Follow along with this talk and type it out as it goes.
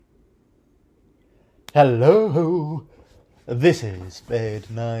Hello, this is Bed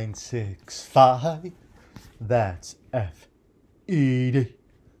 965. That's FED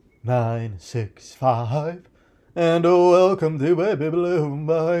 965. And welcome to Baby Blue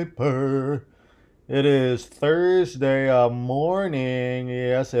Viper. It is Thursday morning.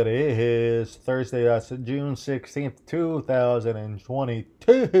 Yes, it is Thursday. That's June 16th,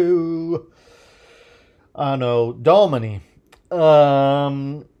 2022. Anno Domini.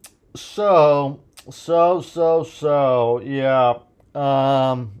 Um, yeah.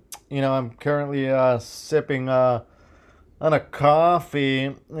 I'm currently sipping on a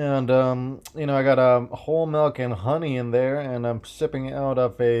coffee, and I got whole milk and honey in there, and I'm sipping out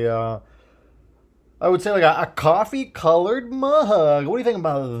of I would say like a coffee colored mug. What do you think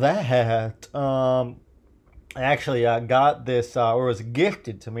about that? I actually got this, or was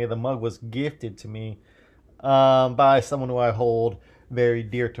gifted to me. The mug was gifted to me by someone who I hold very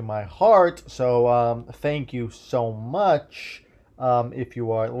dear to my heart. So thank you so much if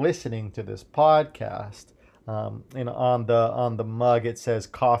you are listening to this podcast. On the mug it says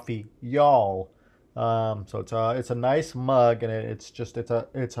 "Coffee Y'all." So it's a nice mug, and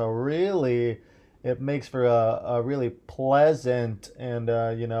it's a really, it makes for a really pleasant and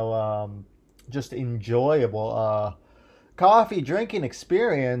just enjoyable coffee drinking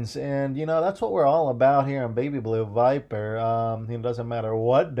experience. And that's what we're all about here on Baby Blue Viper. It doesn't matter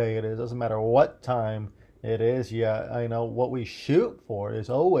what day it is, doesn't matter what time it is. Yeah, I know what we shoot for is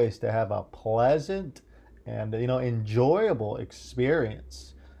always to have a pleasant and enjoyable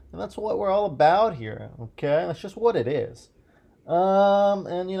experience, and that's what we're all about here. Okay, that's just what it is. And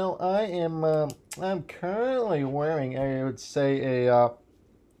I'm currently wearing, I would say,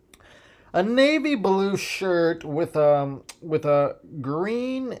 a navy blue shirt with a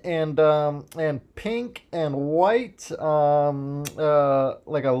green and pink and white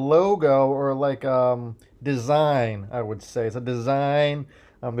like a logo, or like design. I would say it's a design.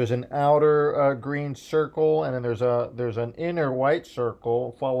 There's an outer green circle, and then there's an inner white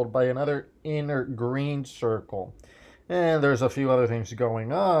circle followed by another inner green circle. And there's a few other things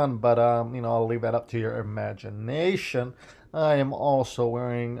going on, but I'll leave that up to your imagination. I am also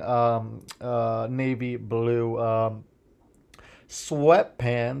wearing navy blue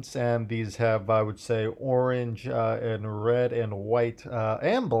sweatpants, and these have, I would say, orange and red and white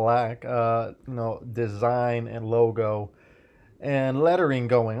and black, design and logo and lettering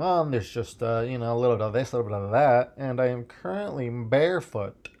going on. There's just a little bit of this, a little bit of that, and I am currently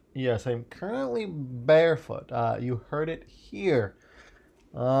barefoot. Yes, I'm currently barefoot. You heard it here.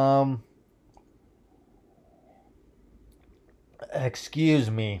 Um,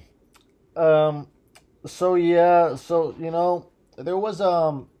 Excuse me. Um, so yeah, there was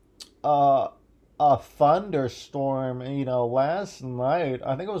uh, a thunderstorm, last night.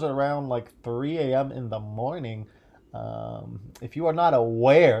 I think it was around like 3 a.m. in the morning. If you are not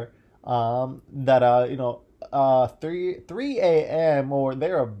aware, that 3 a.m. or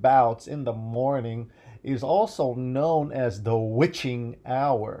thereabouts in the morning is also known as the witching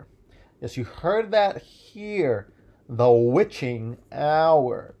hour. Yes, you heard that here, the witching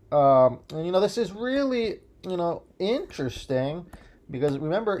hour. And this is really interesting, because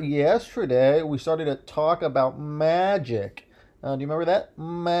remember yesterday we started to talk about magic. Do you remember that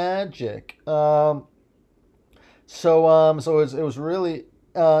magic? So it was really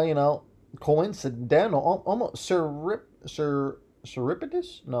coincidental, almost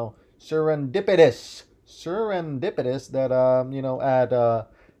serendipitous. No, serendipitous that at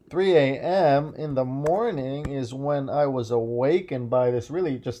 3 a.m. in the morning is when I was awakened by this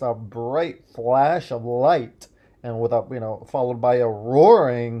really just a bright flash of light, and with a followed by a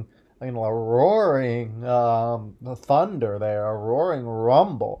roaring, thunder there, a roaring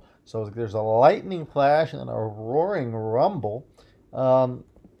rumble. So there's a lightning flash and a roaring rumble. Um,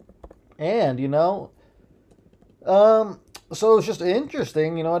 and so it's just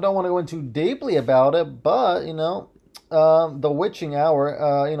interesting. I don't want to go into deeply about it, but the witching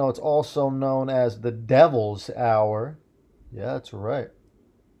hour. It's also known as the devil's hour. Yeah, that's right.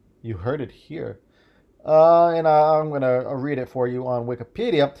 You heard it here. I'm going to read it for you on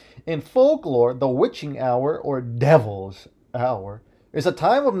Wikipedia. In folklore, the witching hour, or devil's hour, is a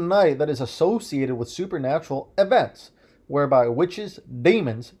time of night that is associated with supernatural events, whereby witches,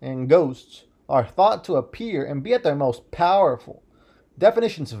 demons, and ghosts are thought to appear and be at their most powerful.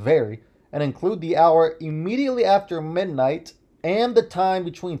 Definitions vary and include the hour immediately after midnight and the time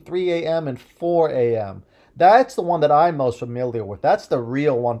between 3 a.m. and 4 a.m. That's the one that I'm most familiar with. That's the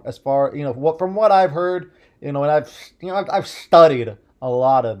real one, as far from what I've heard. And I've studied a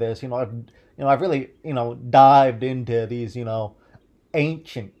lot of this. I've really dived into these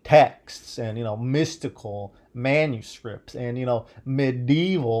ancient texts and mystical manuscripts and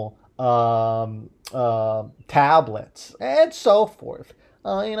medieval tablets and so forth.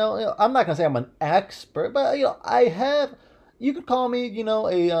 I'm not gonna say I'm an expert, but I have. You could call me,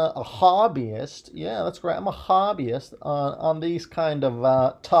 a hobbyist. Yeah, that's right. I'm a hobbyist on these kind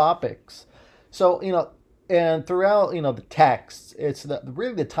of topics. So, and throughout, the texts, it's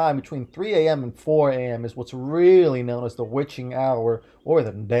really the time between 3 a.m. and 4 a.m. is what's really known as the witching hour or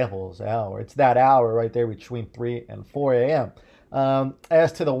the devil's hour. It's that hour right there between 3 and 4 a.m.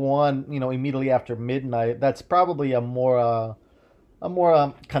 As to the one, immediately after midnight, that's probably a more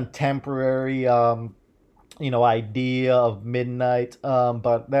contemporary, idea of midnight.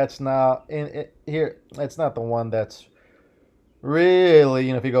 But that's not here. That's not the one that's really,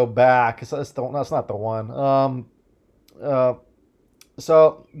 if you go back, that's not the one. Uh,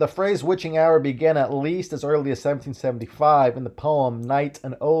 so the phrase witching hour began at least as early as 1775 in the poem Night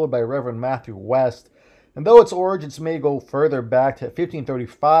and Ode by Reverend Matthew West. And though its origins may go further back to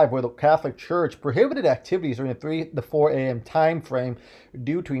 1535, where the Catholic Church prohibited activities during the 3 to 4 a.m. time frame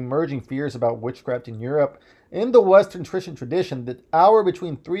due to emerging fears about witchcraft in Europe, in the Western Christian tradition, the hour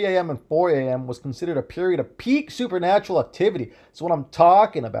between 3 a.m. and 4 a.m. was considered a period of peak supernatural activity. That's what I'm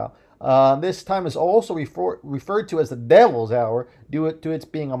talking about. This time is also referred to as the devil's hour due to its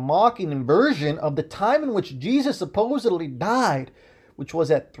being a mocking inversion of the time in which Jesus supposedly died, which was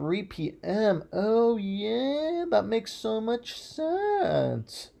at 3 p.m. Oh, yeah, that makes so much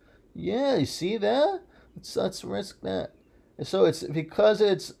sense. Yeah, you see that? Let's risk that. So it's because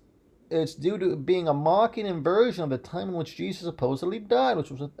it's due to being a mocking inversion of the time in which Jesus supposedly died, which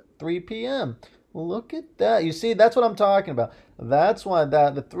was at 3 p.m. Look at that. You see, that's what I'm talking about. That's why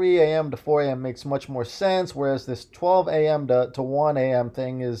the 3 a.m. to 4 a.m. makes much more sense, whereas this 12 a.m. to 1 a.m.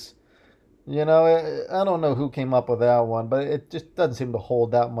 thing is, I don't know who came up with that one, but it just doesn't seem to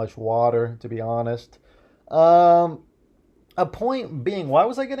hold that much water, to be honest. A point being, why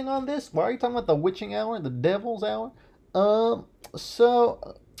was I getting on this? Why are you talking about the witching hour, the devil's hour?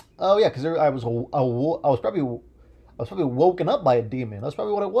 So, oh yeah, because I was probably woken up by a demon. That's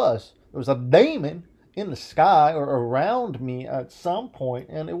probably what it was. There was a demon in the sky or around me at some point,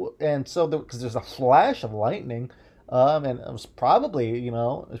 and so because there's a flash of lightning, and it was probably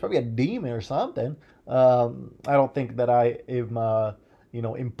a demon or something. I don't think that I am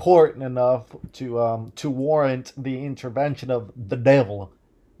important enough to warrant the intervention of the devil.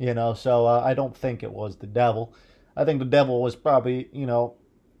 So I don't think it was the devil. I think the devil was probably he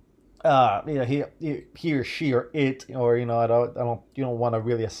or she or it, or you don't want to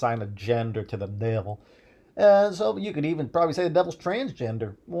really assign a gender to the devil. And so you could even probably say the devil's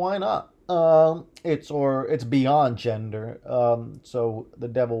transgender. Why not? It's beyond gender. So the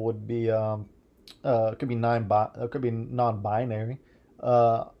devil would be could be non-binary.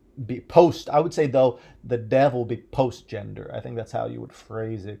 Be post. I would say though the devil be post-gender. I think that's how you would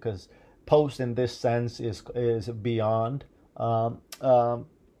phrase it, because post in this sense is beyond.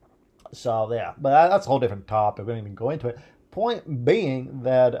 So yeah, but that's a whole different topic. We don't even go into it. Point being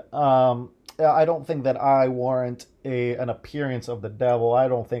that I don't think that I warrant an appearance of the devil. I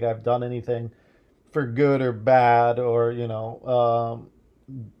don't think I've done anything for good or bad, or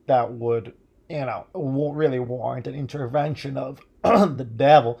that would won't really warrant an intervention of the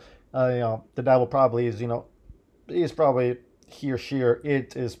devil. The devil probably is he's probably he or she or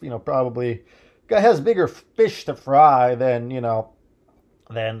it is probably has bigger fish to fry than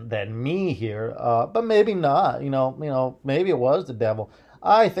me here, but maybe not. Maybe it was the devil.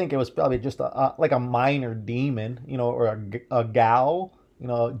 I think it was probably just like a minor demon, or a ghoul,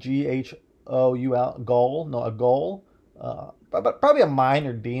 Ghoul, ghoul, no, a ghoul, but probably a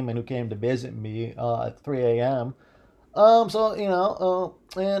minor demon who came to visit me at 3 a.m. So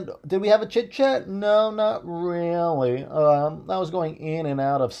and did we have a chit chat? No, not really. I was going in and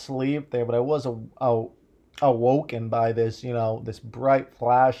out of sleep there, but I was awoken by this, this bright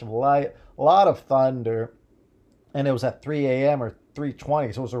flash of light, a lot of thunder, and it was at 3 a.m. or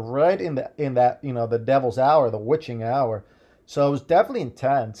 3:20, so it was right in that the devil's hour, the witching hour. So it was definitely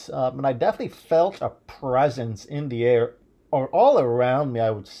intense, and I definitely felt a presence in the air, or all around me, I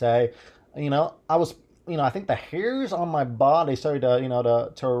would say. I was, I think the hairs on my body started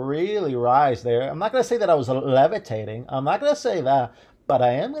to really rise there. I'm not gonna say that I was levitating. I'm not gonna say that. But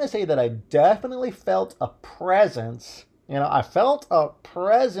I am going to say that I definitely felt a presence. I felt a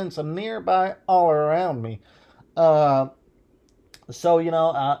presence nearby all around me. So,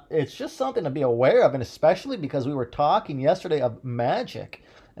 it's just something to be aware of, and especially because we were talking yesterday of magic.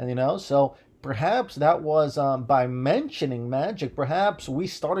 And, so perhaps that was by mentioning magic, perhaps we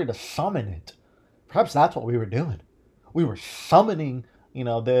started to summon it. Perhaps that's what we were doing. we were summoning,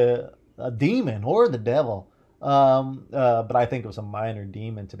 the a demon or the devil. But I think it was a minor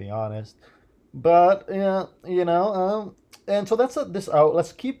demon, to be honest. But yeah, and so that's this.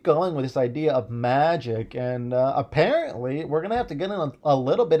 Let's keep going with this idea of magic, and apparently we're gonna have to get in a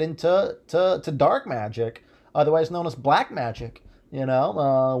little bit into to dark magic, otherwise known as black magic.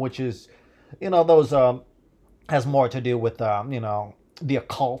 Which is, those has more to do with the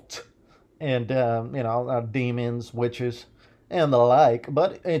occult and demons, witches, and the like.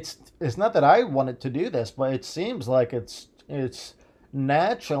 But it's not that I wanted to do this, but it seems like it's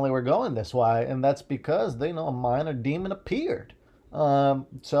naturally we're going this way, and that's because a minor demon appeared.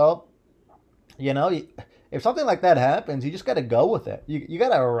 So if something like that happens, you just got to go with it. You got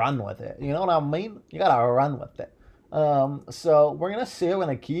to run with it. You know what I mean? You got to run with it. So we're gonna see. We're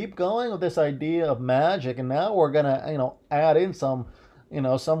gonna keep going with this idea of magic, and now we're gonna add in some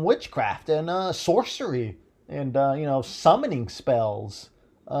witchcraft and sorcery and summoning spells,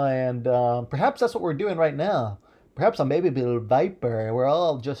 and perhaps that's what we're doing right now. Perhaps a maybe little viper. We're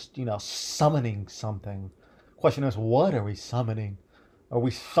all just summoning something. Question is, what are we summoning? Are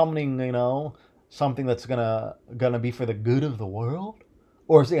we summoning something that's gonna be for the good of the world,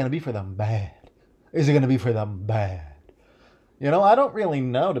 or is it gonna be for them bad? Is it gonna be for them bad? I don't really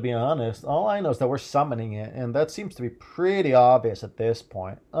know, to be honest. All I know is that we're summoning it, and that seems to be pretty obvious at this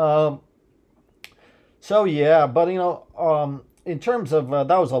point. So yeah, but in terms of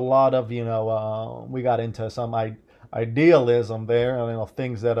that was a lot of we got into some idealism there,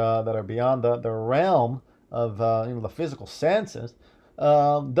 things that are beyond the realm of the physical senses.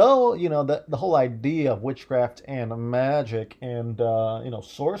 Though the whole idea of witchcraft and magic and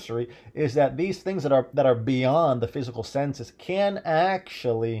sorcery is that these things that are beyond the physical senses can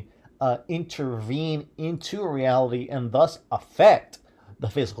actually intervene into reality and thus affect the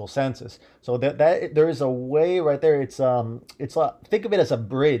physical senses. So that there is a way right there. Think of it as a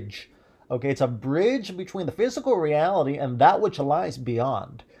bridge. Okay, it's a bridge between the physical reality and that which lies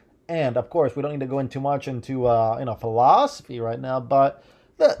beyond. And of course, we don't need to go in too much into philosophy right now, but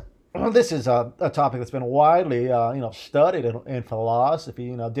this is a topic that's been widely studied in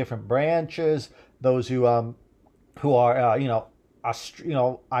philosophy. Different branches, those who are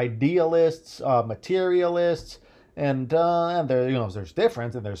idealists, materialists, and there's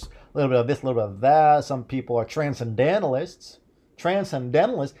difference, and there's a little bit of this, a little bit of that. Some people are transcendentalists.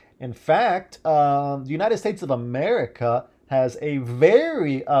 In fact, the United States of America has a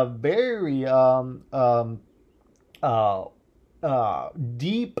very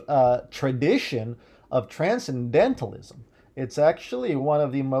deep tradition of transcendentalism. It's actually one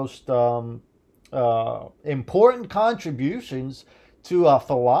of the most important contributions to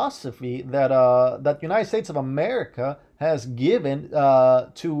philosophy that the United States of America has given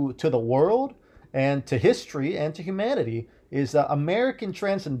to the world and to history and to humanity is American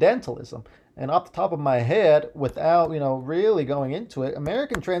transcendentalism. And off the top of my head, without really going into it,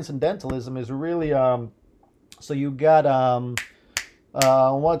 American transcendentalism is really so you got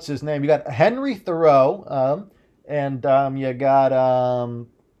what's his name? You got Henry Thoreau, and you got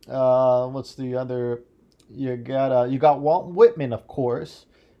what's the other? You got Walt Whitman, of course,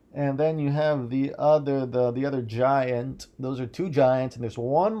 and then you have the other giant. Those are two giants, and there's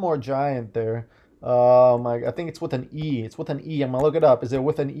one more giant there. I think it's with an E. It's with an E. I'm gonna look it up. Is it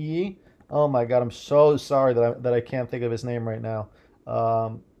with an E? Oh my God, I'm so sorry that I can't think of his name right now.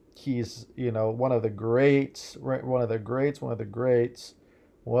 He's one of the greats, one of the greats.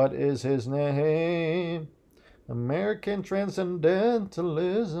 What is his name? American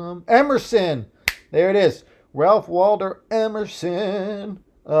Transcendentalism. Emerson. There it is. Ralph Waldo Emerson.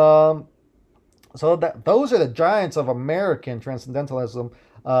 So those are the giants of American Transcendentalism.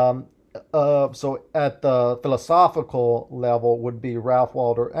 So at the philosophical level would be Ralph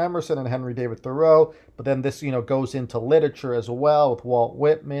Waldo Emerson and Henry David Thoreau, but then this goes into literature as well with Walt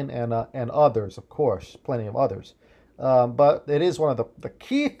Whitman and others, of course, plenty of others. But it is one of the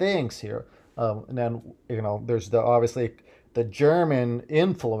key things here. And then there's obviously the German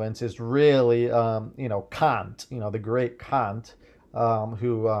influence is really Kant, the great Kant,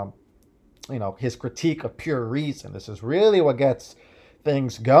 who his critique of pure reason. This is really what gets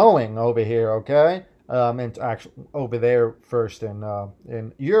things going over here, okay? And actually over there first in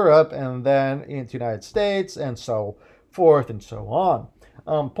Europe, and then into the United States, and so forth and so on.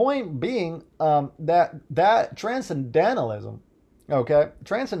 Point being that transcendentalism, okay?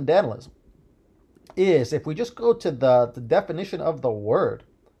 Transcendentalism is, if we just go to the definition of the word,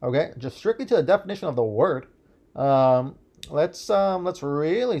 okay? Just strictly to the definition of the word. Let's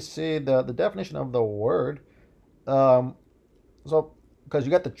really see the definition of the word. So because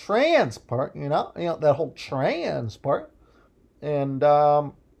you got the trans part, that whole trans part, and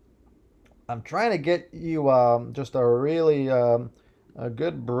I'm trying to get you just a really a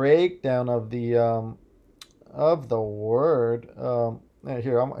good breakdown of the word.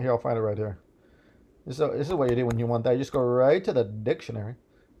 Here, I'll find it right here. This is what you do when you want that. You just go right to the dictionary.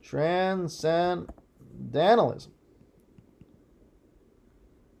 Transcendentalism.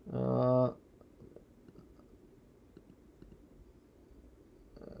 Uh,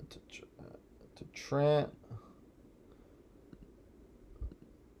 to transcendentalism.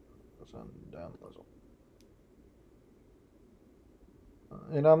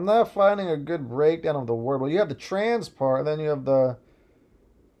 I'm not finding a good breakdown of the word. Well, you have the trans part, and then you have the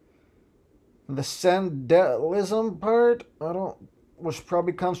sendentalism part. Which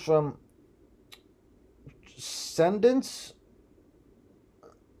probably comes from sendence.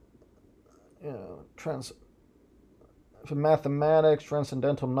 For mathematics,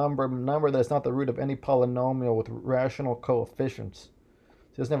 transcendental number that's not the root of any polynomial with rational coefficients.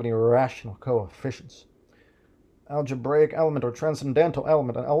 It doesn't have any rational coefficients. Algebraic element or transcendental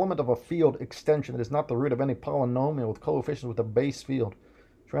element, an element of a field extension that is not the root of any polynomial with coefficients with a base field.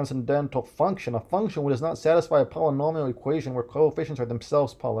 Transcendental function, a function which does not satisfy a polynomial equation where coefficients are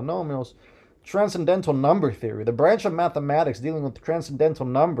themselves polynomials. Transcendental number theory, the branch of mathematics dealing with transcendental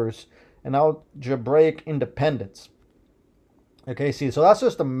numbers and algebraic independence. Okay, see, so that's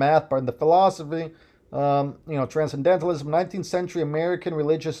just the math part. The philosophy, transcendentalism, 19th century American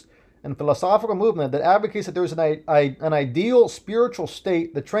religious and philosophical movement that advocates that there's an ideal spiritual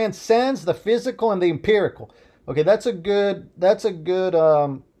state that transcends the physical and the empirical. Okay, that's a good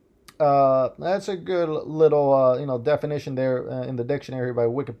little definition there in the dictionary by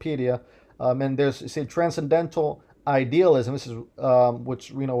Wikipedia. And there's transcendental idealism. This is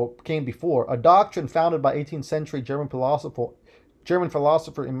which came before, a doctrine founded by 18th century German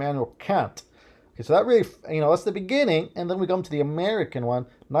philosopher Immanuel Kant. Okay, so that really, that's the beginning, and then we come to the American one,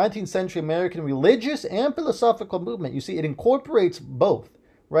 19th century American religious and philosophical movement. You see, it incorporates both.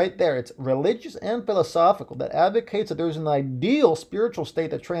 Right there, it's religious and philosophical that advocates that there's an ideal spiritual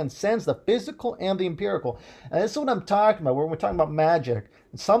state that transcends the physical and the empirical. And this is what I'm talking about when we're talking about magic.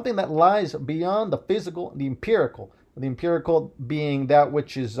 It's something that lies beyond the physical and the empirical. The empirical being that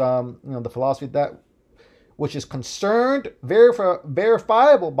which is, the philosophy that which is concerned,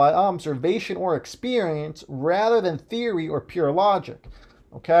 verifiable by observation or experience rather than theory or pure logic.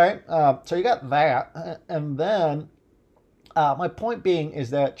 Okay, so you got that, and then my point being is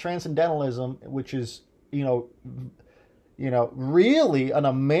that transcendentalism, which is really an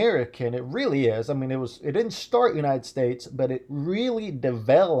American, it really is. I mean, it didn't start United States, but it really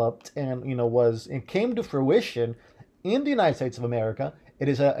developed and it came to fruition in the United States of America.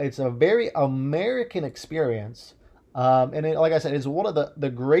 It's a very American experience, and like I said, it's one of the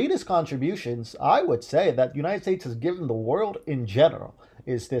greatest contributions I would say that the United States has given the world in general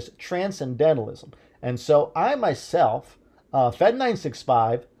is this transcendentalism. And so I myself,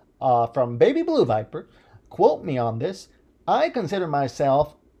 Fed965 from Baby Blue Viper, quote me on this. I consider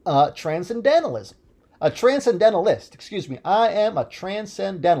myself a transcendentalist. Excuse me. I am a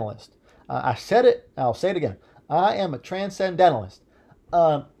transcendentalist. I said it. I'll say it again. I am a transcendentalist.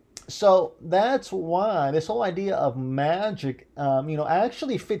 So that's why this whole idea of magic,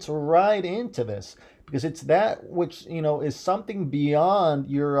 actually fits right into this, because it's that which is something beyond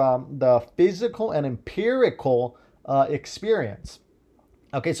your the physical and empirical experience.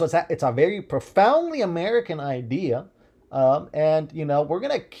 Okay, so it's a very profoundly American idea, and we're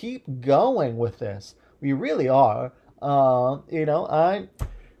gonna keep going with this. We really are.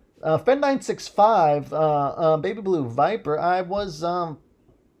 Fed965, Baby Blue Viper. I was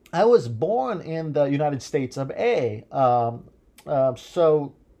born in the United States of A.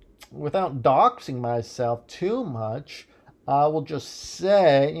 So without doxing myself too much, I will just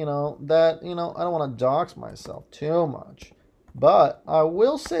say, that, I don't want to dox myself too much. But I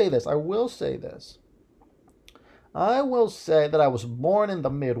will say this. I will say that I was born in the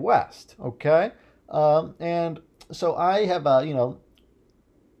Midwest, okay? And so I have,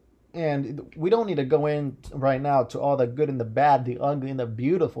 and we don't need to go in right now to all the good and the bad, the ugly and the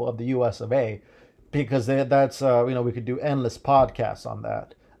beautiful of the US of A, because that's, we could do endless podcasts on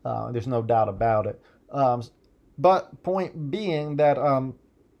that. There's no doubt about it. But point being that,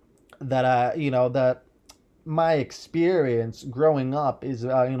 that my experience growing up is,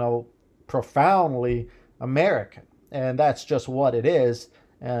 profoundly American, and that's just what it is.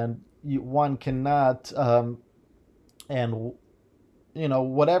 And one cannot, and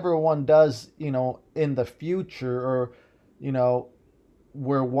whatever one does, in the future, or,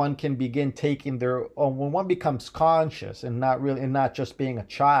 where one can begin taking their own, when one becomes conscious and not really, and not just being a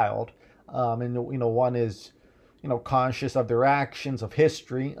child, and one is conscious of their actions, of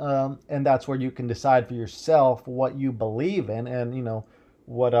history, and that's where you can decide for yourself what you believe in, and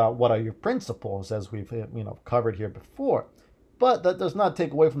what are your principles, as we've covered here before. But that does not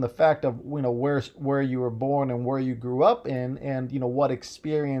take away from the fact of where you were born and where you grew up in, and what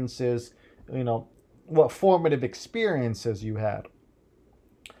experiences, what formative experiences you had.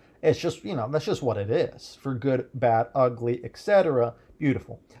 It's just that's just what it is, for good, bad, ugly, etc.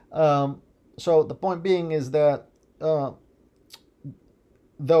 Beautiful. So the point being is that though,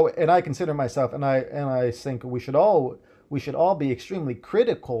 and I consider myself, and I think we should all be extremely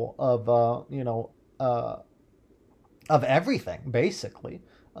critical of of everything, basically.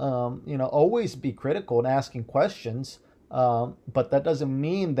 Always be critical and asking questions, but that doesn't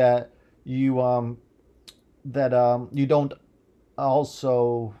mean that you don't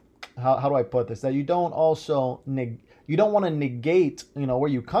also, how do I put this, that you don't also you don't want to negate where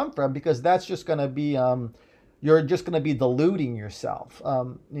you come from, because that's just going to be you're just going to be deluding yourself.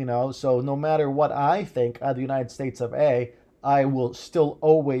 So no matter what I think of the United States of A, I will still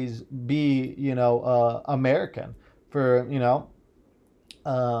always be American, for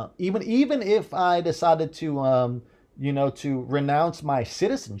even if I decided to renounce my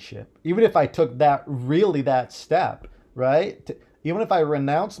citizenship, even if I took that step, right? Even if I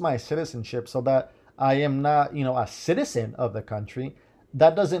renounce my citizenship so that I am not, a citizen of the country,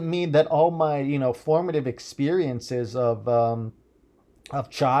 that doesn't mean that all my, formative experiences of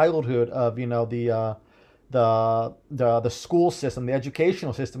childhood, of the school system, the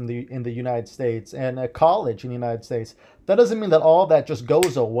educational system in the United States, and a college in the United States, that doesn't mean that all that just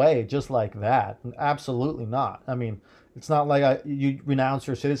goes away just like that. Absolutely not. I mean, it's not like you renounce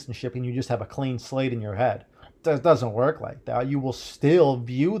your citizenship and you just have a clean slate in your head. That doesn't work like that. You will still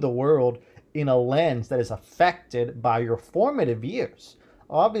view the world in a lens that is affected by your formative years.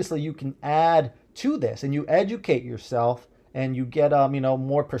 Obviously, you can add to this and you educate yourself and you get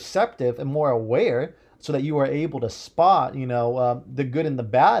more perceptive and more aware, so that you are able to spot the good and the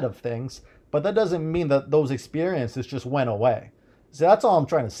bad of things. But that doesn't mean that those experiences just went away. So that's all I'm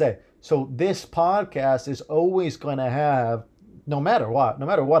trying to say. So this podcast is always going to have, no matter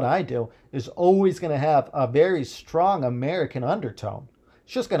what I do, is always going to have a very strong American undertone.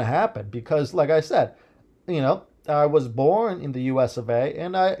 It's just going to happen because, like I said, I was born in the U.S. of A.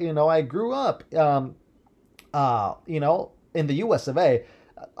 and I grew up, in the U.S. of A.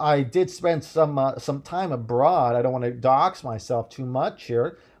 I did spend some time abroad. I don't want to dox myself too much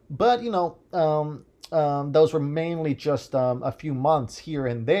here, but those were mainly just a few months here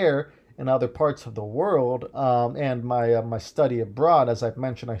and there in other parts of the world. And my study abroad, as I've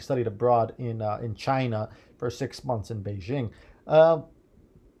mentioned, I studied abroad in China for 6 months in Beijing.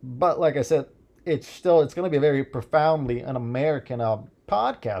 But like I said, it's going to be a very profoundly an American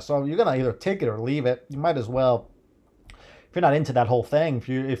podcast. So you're gonna either take it or leave it. You might as well. If you're not into that whole thing,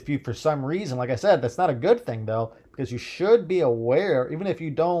 if you for some reason, like I said, that's not a good thing though, because you should be aware, even if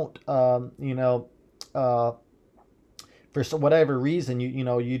you don't, for whatever reason,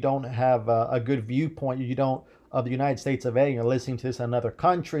 you don't have a good viewpoint, you don't, of the United States of A, and you're listening to this in another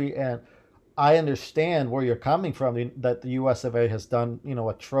country, and I understand where you're coming from, that the U.S. of A. has done,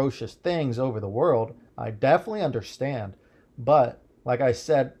 atrocious things over the world. I definitely understand, but like I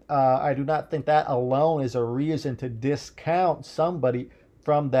said, I do not think that alone is a reason to discount somebody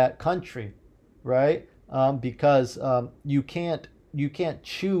from that country, right? Because you can't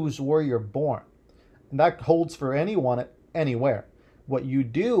choose where you're born, and that holds for anyone anywhere. What you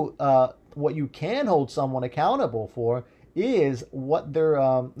do, what you can hold someone accountable for, is what their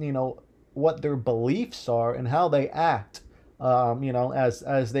beliefs are and how they act,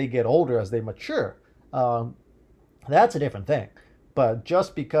 as they get older, as they mature. That's a different thing. But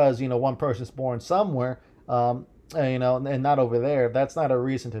just because one person's born somewhere, and not over there, that's not a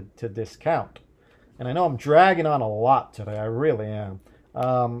reason to discount. And I know I'm dragging on a lot today. I really am.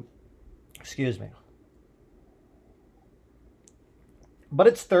 Excuse me. But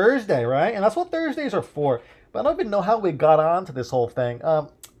it's Thursday, right? And that's what Thursdays are for. But I don't even know how we got onto this whole thing.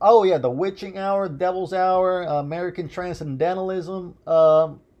 Oh yeah, the witching hour, devil's hour, American transcendentalism.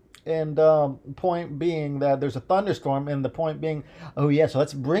 And point being that there's a thunderstorm, and the point being, oh yeah, so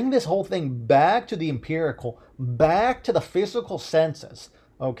let's bring this whole thing back to the empirical, back to the physical senses,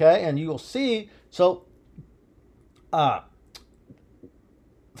 okay? And you'll see, so,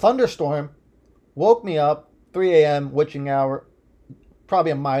 thunderstorm woke me up, 3 a.m., witching hour,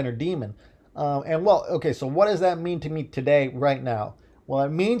 probably a minor demon. And well, okay, so what does that mean to me today, right now? Well, it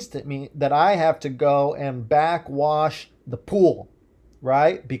means to me that I have to go and backwash the pool.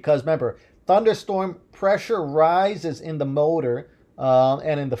 right? Because remember, thunderstorm pressure rises in the motor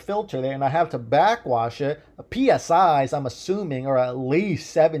and in the filter there, and I have to backwash it. PSIs, I'm assuming, are at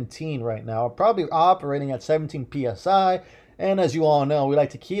least 17 right now. I'm probably operating at 17 PSI. And as you all know, we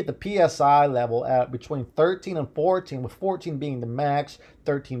like to keep the PSI level at between 13 and 14, with 14 being the max,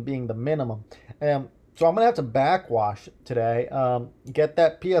 13 being the minimum. So I'm going to have to backwash today, get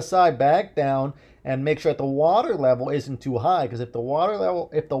that PSI back down, and make sure that the water level isn't too high. Because if the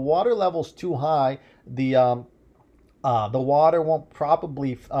water level's too high, the water won't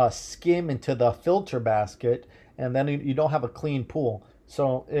probably skim into the filter basket, and then you don't have a clean pool.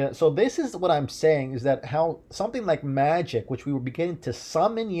 So this is what I'm saying, is that how something like magic, which we were beginning to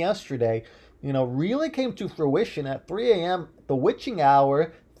summon yesterday, really came to fruition at 3 a.m. The witching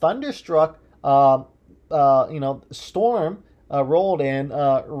hour, thunderstruck, storm rolled in,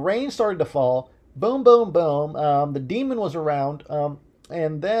 rain started to fall, boom, boom, boom. The demon was around,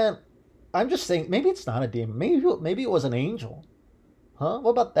 and then I'm just saying, maybe it's not a demon. Maybe it was an angel. Huh?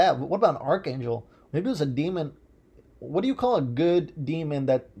 What about that? What about an archangel? Maybe it was a demon. What do you call a good demon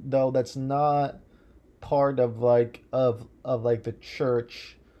that's not part of like the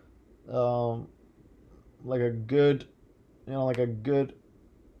church? Like a good, like a good.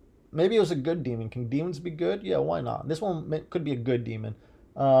 Maybe it was a good demon. Can demons be good? Yeah, why not? This one could be a good demon.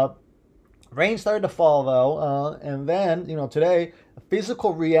 Rain started to fall though, and then today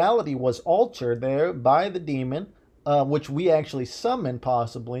physical reality was altered there by the demon, which we actually summoned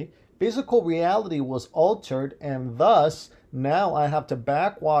possibly. Physical reality was altered, and thus now I have to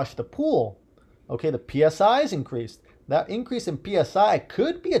backwash the pool. Okay, the PSI is increased. That increase in PSI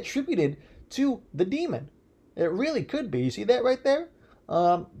could be attributed to the demon. It really could be. You see that right there?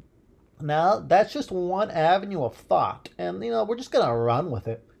 Now that's just one avenue of thought, and we're just gonna run with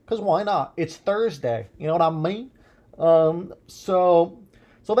it. Because why not? It's Thursday. You know what I mean? So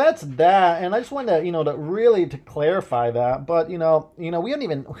that's that. And I just wanted to clarify that. But we don't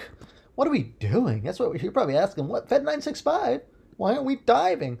even. What are we doing? That's what you're probably asking. What Fed 965? Why aren't we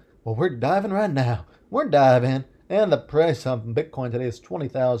diving? Well, we're diving right now. We're diving, and the price of Bitcoin today is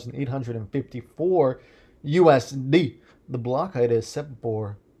 20,854 USD. The block height is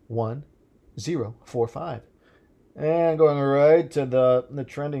 741045. And going right to the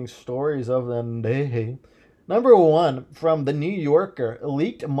trending stories of the day. Number one, from the New Yorker,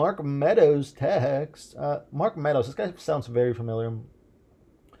 leaked Mark Meadows text. Mark Meadows, this guy sounds very familiar.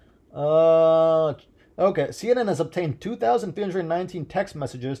 Okay, CNN has obtained 2,319 text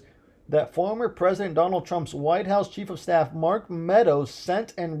messages that former President Donald Trump's White House Chief of Staff Mark Meadows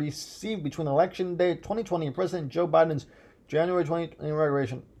sent and received between Election Day 2020 and President Joe Biden's January 20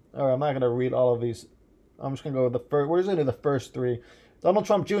 inauguration. All right, I'm not going to read all of these. I'm just going to go with the first. We're just going to do the first three. Donald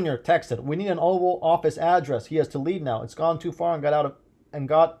Trump Jr. texted, "We need an Oval Office address. He has to lead now. It's gone too far and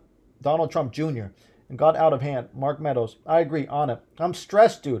got Donald Trump Jr. and got out of hand. Mark Meadows, I agree on it. I'm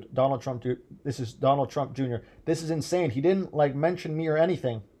stressed, dude. Donald Trump, dude. This is Donald Trump Jr. This is insane. He didn't mention me or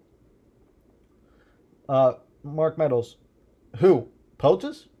anything." Mark Meadows, who?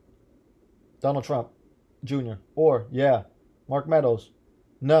 POTUS? Donald Trump Jr. Or yeah, Mark Meadows,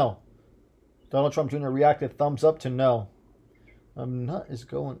 no. Donald Trump Jr. reacted thumbs up to no. What is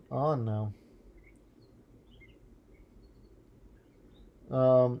going on now?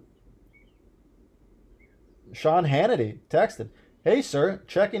 Sean Hannity texted, "Hey sir,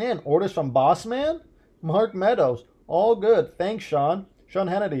 checking in. Orders from Boss Man? Mark Meadows. All good. Thanks, Sean." Sean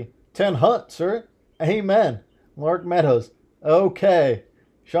Hannity, 10 Hunt, sir. Amen. Mark Meadows. Okay.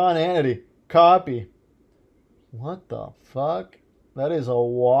 Sean Hannity, copy. What the fuck? That is a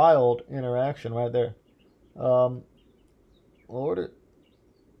wild interaction right there. Order.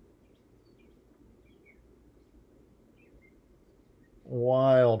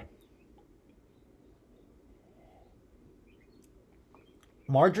 Wild.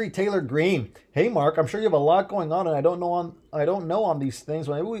 Marjorie Taylor Greene. Hey Mark, I'm sure you have a lot going on, and I don't know on these things.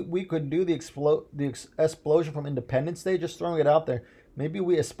 Maybe we could do the explosion from Independence Day. Just throwing it out there. Maybe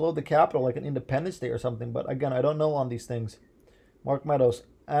we explode the Capitol like an Independence Day or something. But again, I don't know on these things. Mark Meadows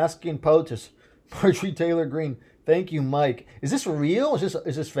asking POTUS. Marjorie Taylor Greene. Thank you, Mike. Is this real? Is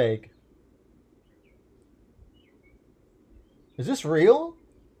this fake? Is this real?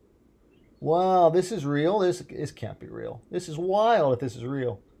 Wow, this is real. This can't be real. This is wild if this is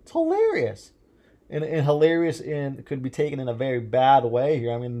real. It's hilarious. And hilarious could be taken in a very bad way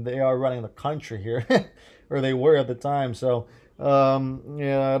here. I mean, they are running the country here, or they were at the time. So,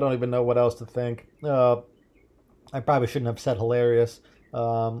 yeah, I don't even know what else to think. I probably shouldn't have said hilarious.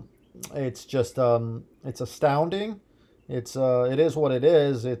 It's just, it's astounding. It is what it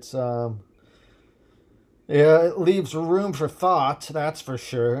is. It's Yeah, it leaves room for thought, that's for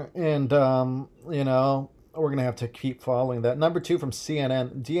sure. And, we're going to have to keep following that. Number two from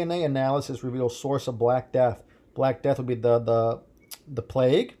CNN, DNA analysis reveals source of Black Death. Black Death would be the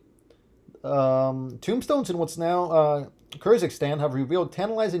plague. Tombstones in what's now Kyrgyzstan have revealed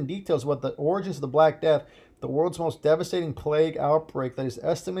tantalizing details about the origins of the Black Death, the world's most devastating plague outbreak that is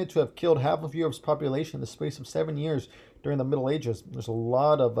estimated to have killed half of Europe's population in the space of 7 years during the Middle Ages. There's a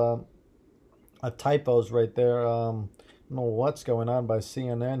lot of typos right there. I don't know what's going on by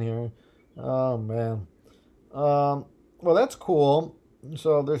CNN here. Oh, man. Well, that's cool.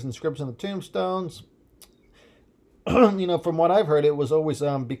 So there's inscriptions on the tombstones. From what I've heard, it was always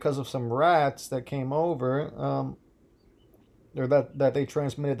because of some rats that came over, or that they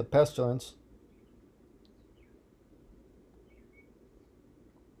transmitted the pestilence.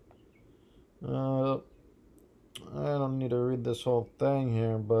 Uh, I don't need to read this whole thing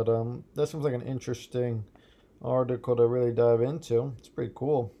here, but that seems like an interesting article to really dive into. It's pretty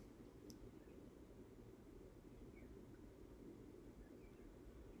cool.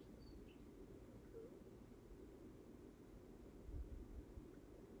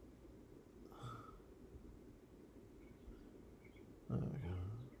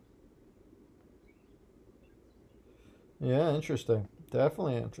 Yeah, interesting.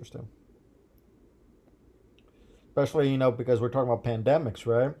 Definitely interesting. Especially, because we're talking about pandemics,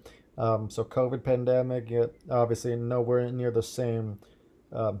 right? So COVID pandemic, yet obviously nowhere near the same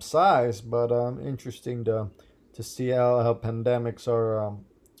size, but interesting to see how pandemics are,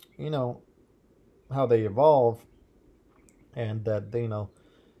 you know, how they evolve, and that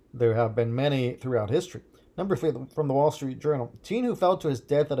there have been many throughout history. Number three from the Wall Street Journal: teen who fell to his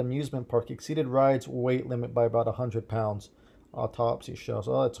death at amusement park exceeded ride's weight limit by about 100 pounds. Autopsy shows.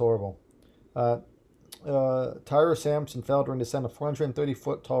 Oh, that's horrible. Uh, Tyra Sampson fell during the descent of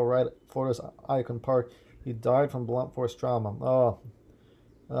 430-foot tall ride at Florida's Icon Park. He died from blunt force trauma. Oh,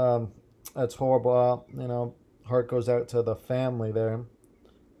 that's horrible. Heart goes out to the family there.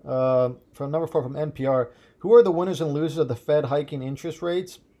 From number four from NPR, who are the winners and losers of the Fed hiking interest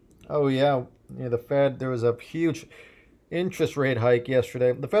rates? Oh yeah, the Fed. There was a huge interest rate hike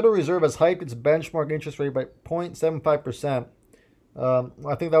yesterday. The Federal Reserve has hiked its benchmark interest rate by 0.75%.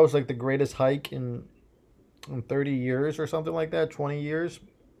 I think that was like the greatest hike in 30 years or something like that, 20 years.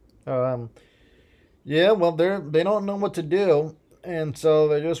 Um, yeah, well, they don't know what to do, and so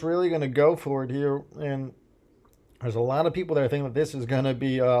they're just really going to go for it here. And there's a lot of people that think that this is going to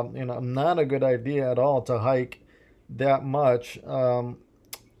be, not a good idea at all to hike that much.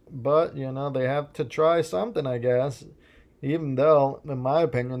 But they have to try something, I guess. Even though, in my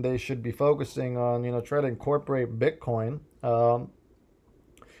opinion, they should be focusing on, try to incorporate Bitcoin.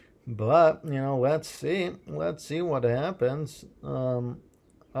 But let's see what happens. I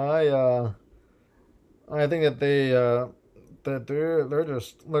I think that they're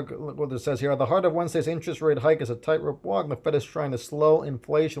just look what it says here. At the heart of Wednesday's interest rate hike is a tightrope walk. The Fed is trying to slow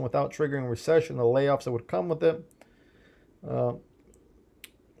inflation without triggering recession. The layoffs that would come with it. Uh,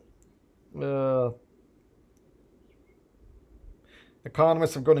 uh,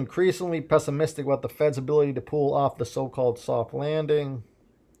 Economists have grown increasingly pessimistic about the Fed's ability to pull off the so-called soft landing.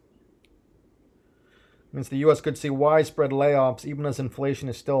 It means the U.S. could see widespread layoffs even as inflation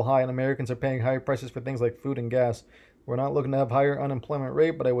is still high and Americans are paying higher prices for things like food and gas. We're not looking to have higher unemployment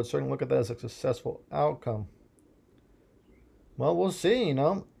rate, but I would certainly look at that as a successful outcome. Well, we'll see.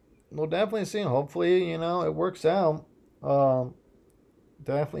 We'll definitely see. Hopefully, it works out. Um,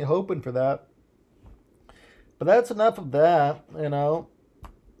 Definitely hoping for that. But that's enough of that.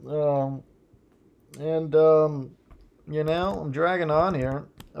 Um, and I'm dragging on here.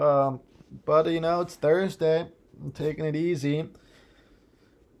 But it's Thursday. I'm taking it easy.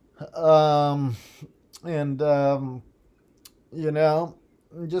 Um, and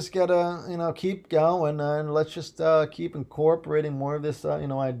just gotta keep going, and let's just keep incorporating more of this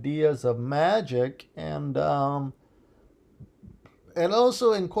ideas of magic, and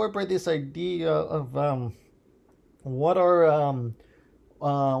also incorporate this idea of what are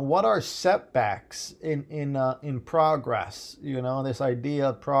setbacks in progress. This idea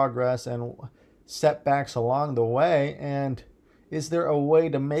of progress and setbacks along the way, and is there a way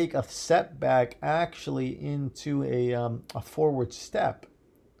to make a setback actually into a forward step?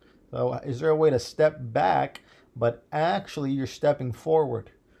 So, is there a way to step back, but actually you're stepping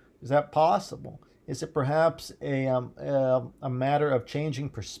forward? Is that possible? Is it perhaps a matter of changing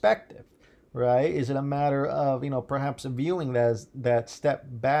perspective, right? Is it a matter of perhaps viewing that step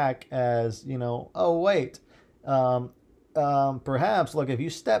back as oh wait, perhaps look, if you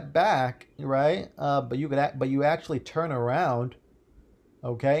step back, right, but you actually turn around,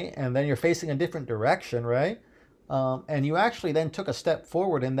 okay? And then you're facing a different direction, right? And you actually then took a step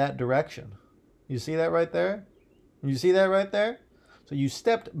forward in that direction. You see that right there? You see that right there? So you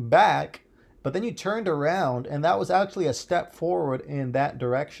stepped back, but then you turned around, and that was actually a step forward in that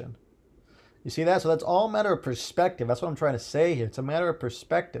direction. You see that? So that's all a matter of perspective. That's what I'm trying to say here. It's a matter of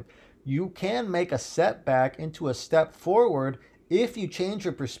perspective. You can make a setback into a step forward if you change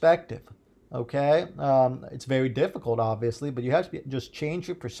your perspective. Okay? It's very difficult, obviously, but you have to just change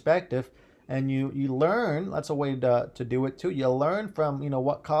your perspective, and you learn. That's a way to do it too. You learn from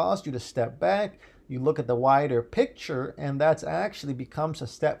what caused you to step back. You look at the wider picture, and that's actually becomes a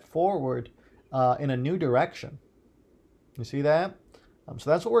step forward in a new direction. You see that? So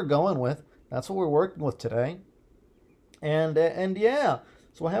that's what we're going with. That's what we're working with today. And yeah,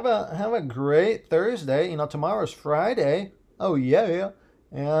 so have a great Thursday. Tomorrow's Friday. Oh yeah,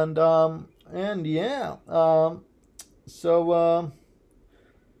 and yeah. So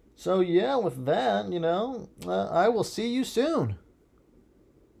yeah, with that, I will see you soon.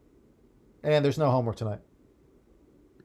 And there's no homework tonight.